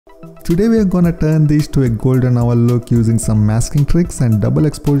Today we are gonna turn these to a golden hour look using some masking tricks and double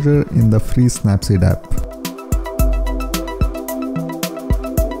exposure in the free Snapseed app.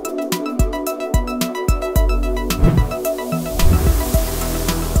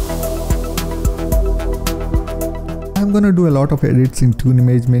 I'm gonna do a lot of edits in Tune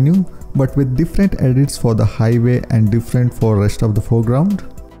Image menu, but with different edits for the highway and different for rest of the foreground.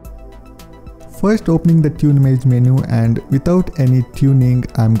 First, opening the Tune Image menu, and without any tuning,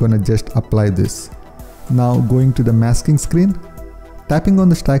 I'm gonna just apply this. Now going to the masking screen, tapping on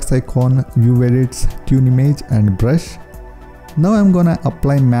the stacks icon, View Edits, Tune Image and Brush. Now I'm gonna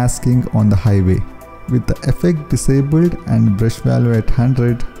apply masking on the highway. With the effect disabled and brush value at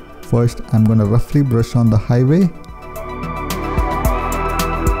 100, first I'm gonna roughly brush on the highway.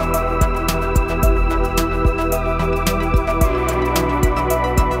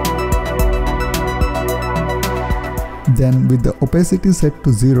 Then with the opacity set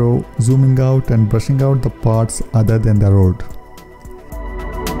to 0, zooming out and brushing out the parts other than the road.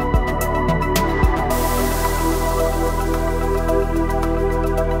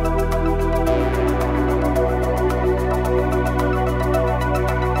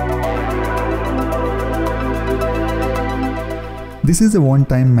 This is a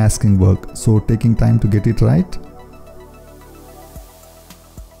one-time masking work, so taking time to get it right.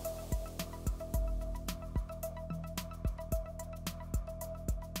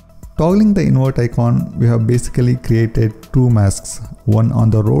 Toggling the invert icon, we have basically created two masks, one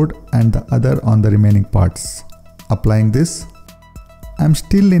on the road and the other on the remaining parts. Applying this, I'm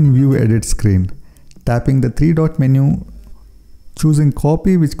still in View Edit screen. Tapping the three-dot menu, choosing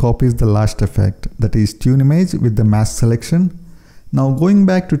Copy, which copies the last effect, that is Tune Image with the mask selection. Now going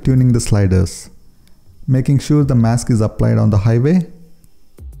back to tuning the sliders, making sure the mask is applied on the highway.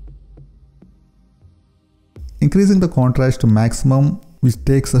 Increasing the contrast to maximum, which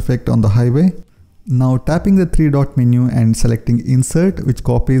takes effect on the highway. Now tapping the three-dot menu and selecting Insert, which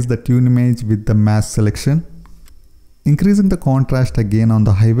copies the Tune Image with the mask selection. Increasing the contrast again on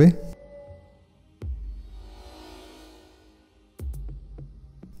the highway.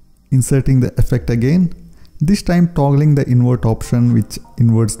 Inserting the effect again, this time toggling the invert option, which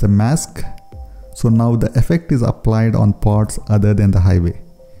inverts the mask. So now the effect is applied on parts other than the highway.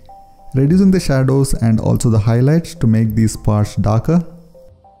 Reducing the shadows and also the highlights to make these parts darker.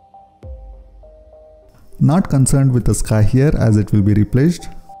 Not concerned with the sky here as it will be replaced.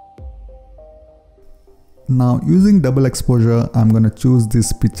 Now using double exposure, I'm gonna choose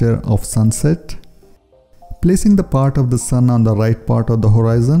this picture of sunset. Placing the part of the sun on the right part of the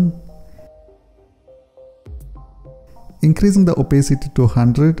horizon. Increasing the opacity to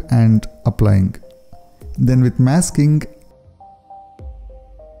 100 and applying. Then with masking,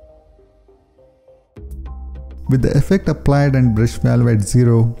 with the effect applied and brush value at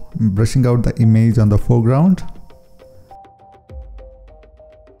 0, brushing out the image on the foreground.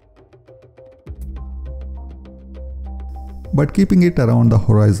 But keeping it around the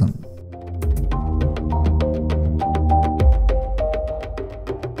horizon.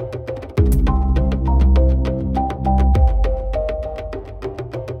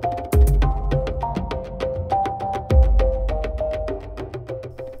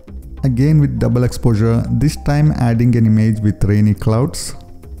 Again with double exposure, this time adding an image with rainy clouds.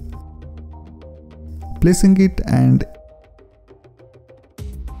 Placing it and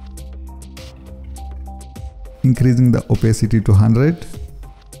increasing the opacity to 100.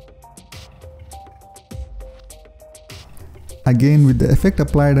 Again with the effect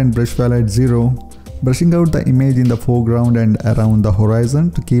applied and brush value at 0, brushing out the image in the foreground and around the horizon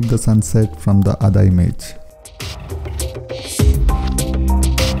to keep the sunset from the other image.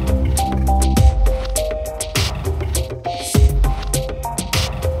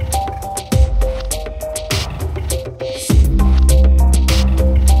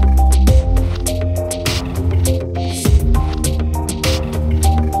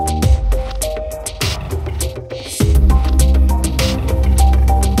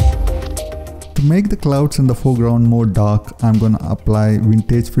 To make the clouds in the foreground more dark, I'm gonna apply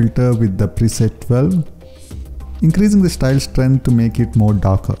vintage filter with the preset 12, increasing the style strength to make it more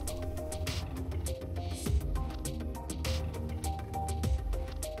darker.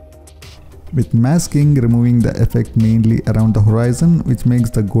 With masking, removing the effect mainly around the horizon, which makes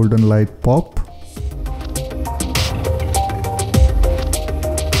the golden light pop.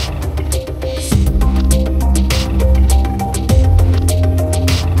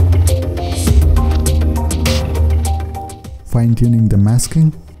 Fine-tuning the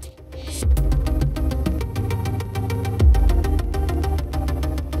masking.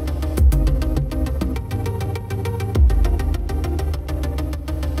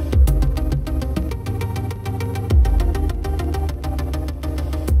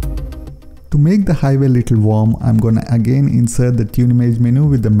 make the highway little warm, I'm gonna again insert the tune image menu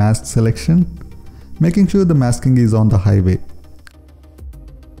with the mask selection, making sure the masking is on the highway.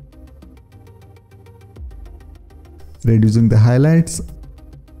 Reducing the highlights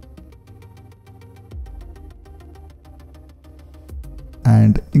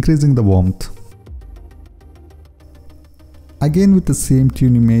and increasing the warmth. Again with the same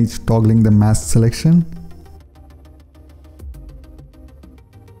tune image, toggling the mask selection,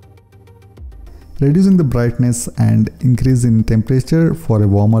 reducing the brightness and increasing temperature for a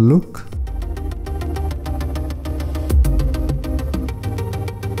warmer look.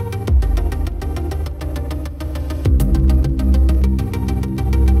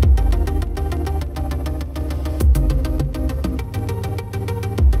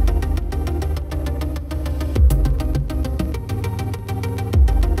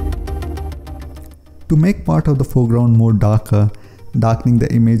 To make part of the foreground more darker, darkening the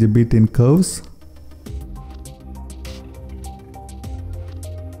image a bit in curves.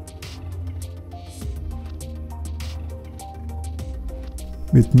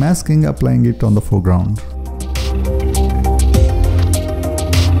 With masking, applying it on the foreground.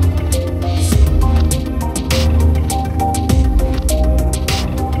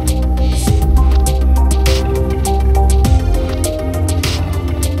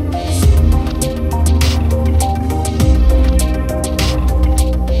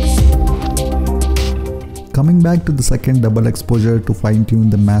 Coming back to the second double exposure to fine-tune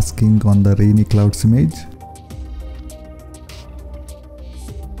the masking on the rainy clouds image.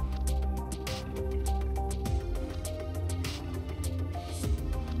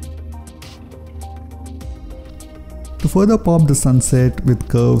 To further pop the sunset with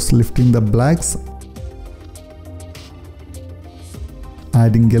curves, lifting the blacks,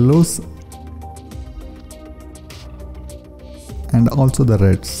 adding yellows and also the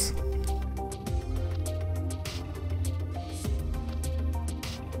reds.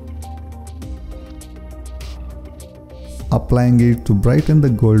 Applying it to brighten the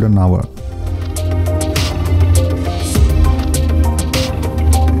golden hour.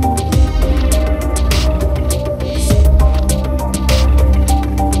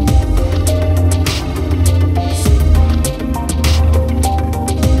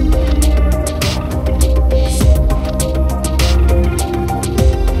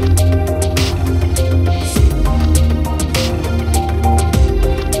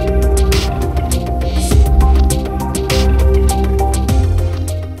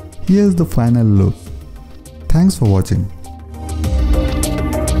 Here's the final look. Thanks for watching.